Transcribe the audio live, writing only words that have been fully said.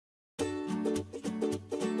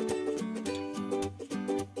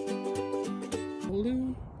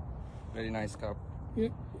Very nice carp. Yeah.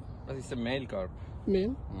 But it's a male carp.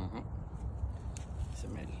 Male? It's a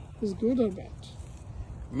male. Is good or bad?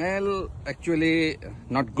 Male actually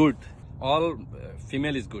not good. All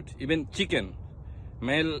female is good. Even chicken.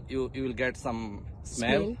 Male you will get some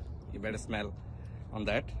smell. You better smell on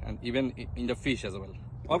that, and even in the fish as well.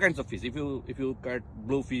 All kinds of fish. If you cut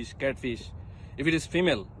blue fish, catfish, if it is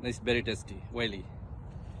female, it's very tasty, oily.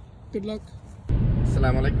 Good luck.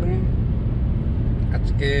 আসসালামুআলাইকুম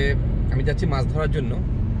আজকে আমি যাচ্ছি মাছ ধরার জন্য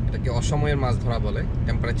এটাকে অসময়ের মাছ ধরা বলে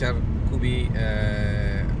temperature খুবই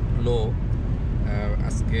লো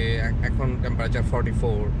আজকে এখন টেম্পারেচার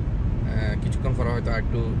 44 কিছুক্ষণ পরে হয়তো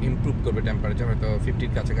একটু ইমপ্রুভ করবে টেম্পারেচার হয়তো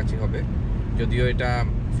 50 কাছাকাছি হবে যদিও এটা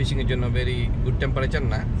ফিশিংয়ের জন্য ভেরি গুড টেম্পারেচার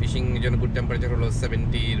না ফিশিংয়ের জন্য গুড টেম্পারেচার হলো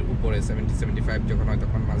 70-এর উপরে 70-75 যখন হয়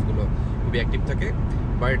তখন মাছগুলো খুবই অ্যাক্টিভ থাকে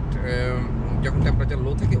বাট যখন টেম্পারেচার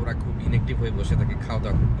লো থাকে ওরা খুব ইনঅ্যাক্টিভ হয়ে বসে থাকে খাওয়া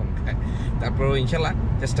দাওয়া খুব কম খায় তারপরও ইনশাল্লাহ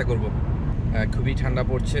চেষ্টা করব খুবই ঠান্ডা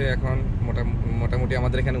পড়ছে এখন মোটামুটি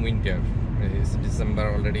আমাদের এখানে উইন্টার ডিসেম্বর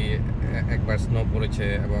অলরেডি একবার স্নো পড়েছে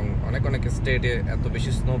এবং অনেক স্টেটে এত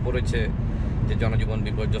বেশি স্নো পড়েছে যে জনজীবন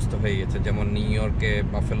বিপর্যস্ত হয়ে গেছে যেমন নিউ ইয়র্কে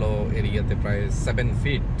বাফেলো এরিয়াতে প্রায় 7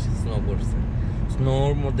 ফিট স্নো পড়ছে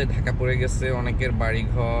স্নোর মধ্যে ঢাকা পড়ে গেছে অনেকের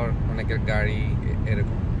বাড়িঘর অনেকের গাড়ি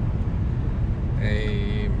এরকম এই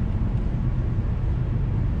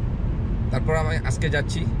তারপর আমি আজকে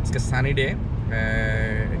যাচ্ছি আজকে সানি ডে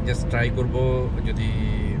জাস্ট ট্রাই করব যদি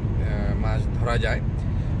মাছ ধরা যায়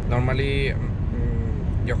নর্মালি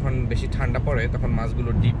যখন বেশি ঠান্ডা পড়ে তখন মাছগুলো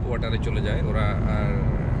ডিপ ওয়াটারে চলে যায় ওরা আর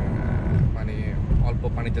মানে অল্প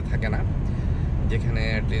পানিতে থাকে না যেখানে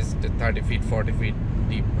অ্যাটলিস্ট 30 ফিট 40 ফিট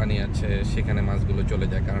ডিপ পানি আছে সেখানে মাছগুলো চলে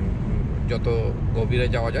যায় কারণ যত গভীরে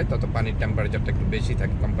যাওয়া যায় তত পানির টেম্পারেচারটা একটু বেশি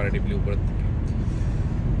থাকে কম্পারেটিভলি উপরের থেকে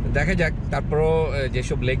দেখা যাক তারপরও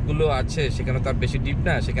যেসব লেকগুলো আছে সেখানে তো আর বেশি ডিপ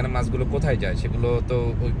না সেখানে মাছগুলো কোথায় যায় সেগুলো তো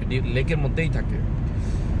ওই লেকের মধ্যেই থাকে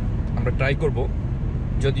আমরা ট্রাই করব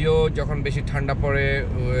যদিও যখন বেশি ঠান্ডা পড়ে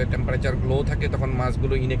টেম্পারেচার লো থাকে তখন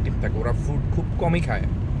মাছগুলো ইনঅ্যাক্টিভ থাকে ওরা ফুড খুব কমই খায়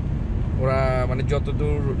ওরা মানে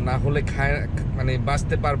যতদূর না হলে খায় মানে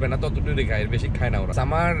বাঁচতে পারবে না ততদূরই খায় বেশি খায় না ওরা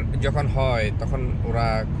সামার যখন হয় তখন ওরা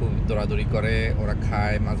খুব দৌড়াদৌড়ি করে ওরা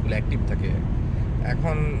খায় মাছগুলো অ্যাক্টিভ থাকে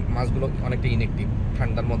এখন মাছগুলো অনেকটা ইনঅ্যাক্টিভ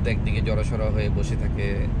ঠান্ডার মধ্যে একদিকে জড়সড় হয়ে বসে থাকে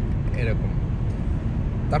এরকম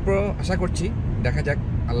তারপর আশা করছি দেখা যাক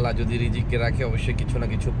আল্লাহ যদি রিজিককে রাখে অবশ্যই কিছু না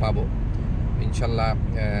কিছু পাবো ইনশাল্লাহ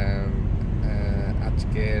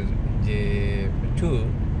আজকের যে ট্যুর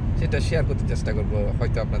সেটা শেয়ার করতে চেষ্টা করব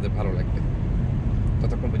হয়তো আপনাদের ভালো লাগবে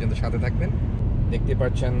ততক্ষণ পর্যন্ত সাথে থাকবেন দেখতে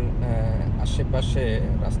পাচ্ছেন আশেপাশে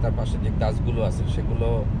রাস্তার পাশে যে গাছগুলো আছে সেগুলো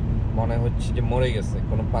মনে হচ্ছে যে মরে গেছে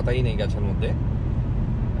কোনো পাতাই নেই গাছের মধ্যে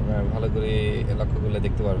ভালো করে লক্ষ্য করলে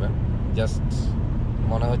দেখতে পারবেন জাস্ট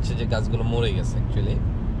মনে হচ্ছে যে গাছগুলো মরে গেছে অ্যাকচুয়ালি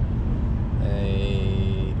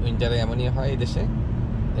উইন্টারে এমনই হয় এই দেশে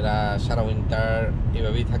এরা সারা উইন্টার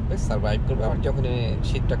এভাবেই থাকবে সারভাইভ করবে আর যখনই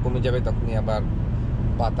শীতটা কমে যাবে তখনই আবার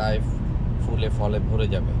পাতায় ফুলে ফলে ভরে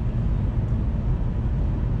যাবে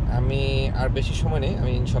আমি আর বেশি সময় নেই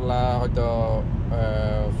আমি ইনশাল্লাহ হয়তো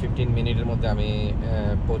 15 মিনিটের মধ্যে আমি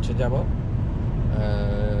পৌঁছে যাব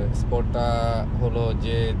স্পটটা হলো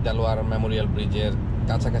যে দেলোয়ার মেমোরিয়াল ব্রিজের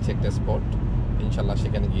কাছাকাছি একটা স্পট ইনশাল্লাহ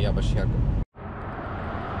সেখানে গিয়ে আবার শেয়ার করব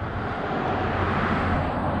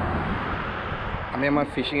আমি আমার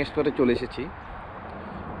ফিশিং স্পটে চলে এসেছি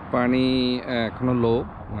পানি এখনও লো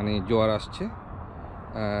মানে জোয়ার আসছে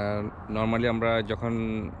নর্মালি আমরা যখন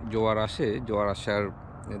জোয়ার আসার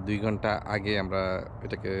 2 ঘন্টা আগে আমরা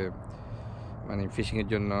এটাকে মানে ফিশিংয়ের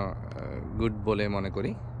জন্য গুড বলে মনে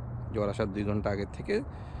করি জোয়ার আসার 2 ঘন্টা আগে থেকে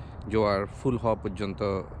জোয়ার ফুল হওয়া পর্যন্ত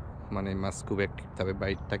মানে মাছ খুব অ্যাক্টিভ থাকে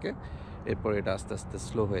বাইট থাকে এরপর এটা আস্তে আস্তে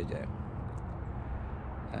স্লো হয়ে যায়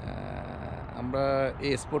আমরা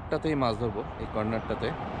এই স্পটটাতেই মাছ ধরবো এই কর্নারটাতে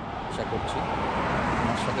আশা করছি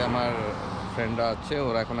আমার সাথে আমার ফ্রেন্ডরা আছে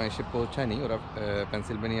ওরা এখনও এসে পৌঁছায়নি ওরা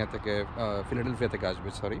ফিলাডেলফিয়া থেকে আসবে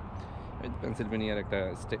সরি পেনসিলভেনিয়ার একটা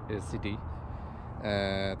সিটি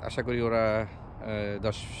আশা করি ওরা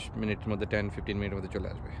 10 মিনিটের মধ্যে 10-15 মিনিটের মধ্যে চলে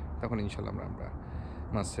আসবে তখন ইনশাল্লাহ আমরা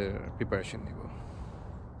মাছের প্রিপারেশন নিব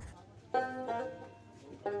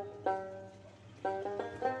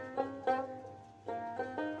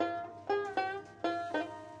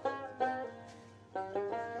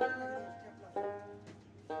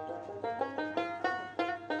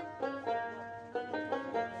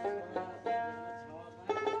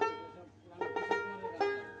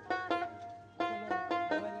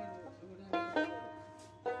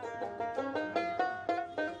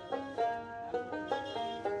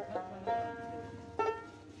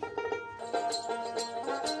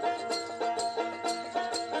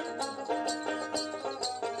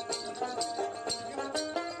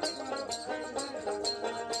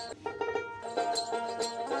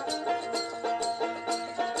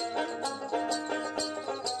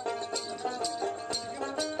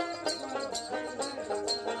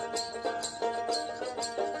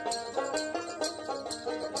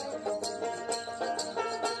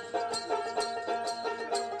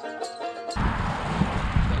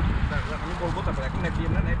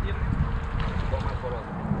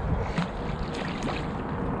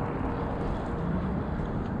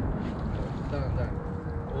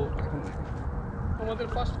আমাদের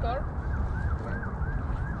ফার্স্ট কার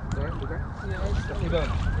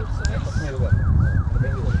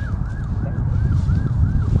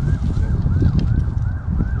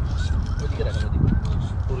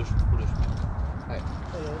পুরুষ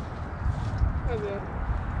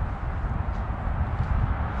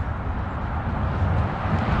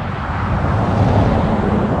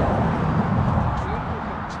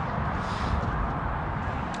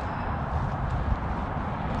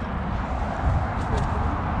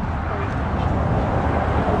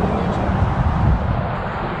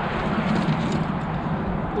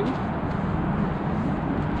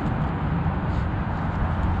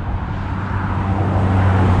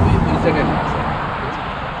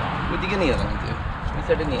ওইদিকে নিয়ে গেলাম ওই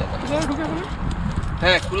সাইডে নিয়ে গেলাম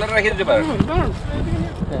হ্যাঁ কুলার রেখে দিতে পারেন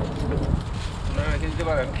কুলার রেখে দিতে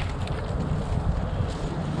পারেন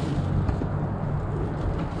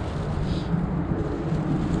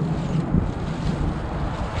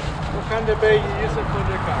What kind of bag you use for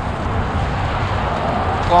the car?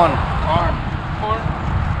 corn Corn.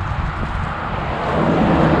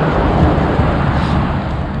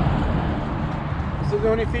 Is it the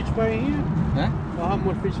only fish by here? huh Or how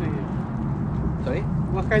more fish are here? sorry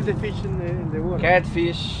What kind of fish in the water?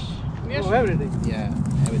 catfish Oh, everything. yeah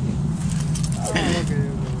everything Oh, okay.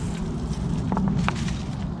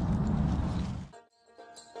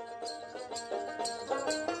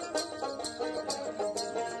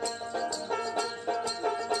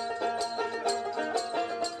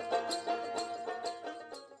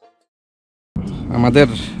 আমাদের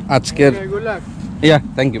আজকের Okay, good luck. yeah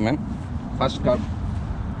thank you man first carp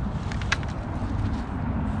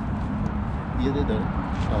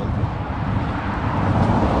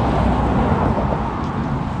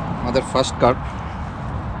আমাদের first carp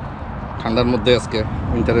ঠান্ডার মধ্যে আজকে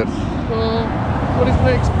উইন্টারের What is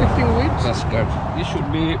the expecting weight? First carp it should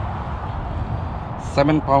be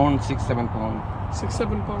 7 pound 6-7 pound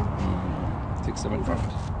 6-7 pound. 6-7 pound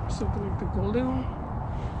Something like the golden one.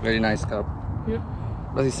 very nice carp Yeah.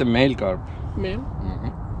 but it's a male carp Male.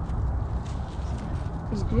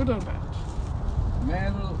 Is good or bad?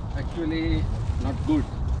 male actually not good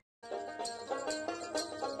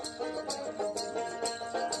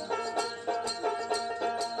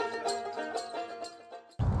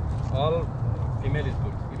all female is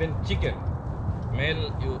good even chicken male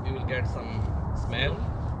you will get some smell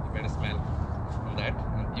you get a smell on that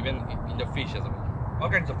and even in the fish as well all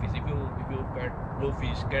kinds of fish if you get blue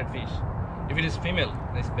fish catfish if it is female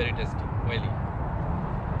it's very tasty oily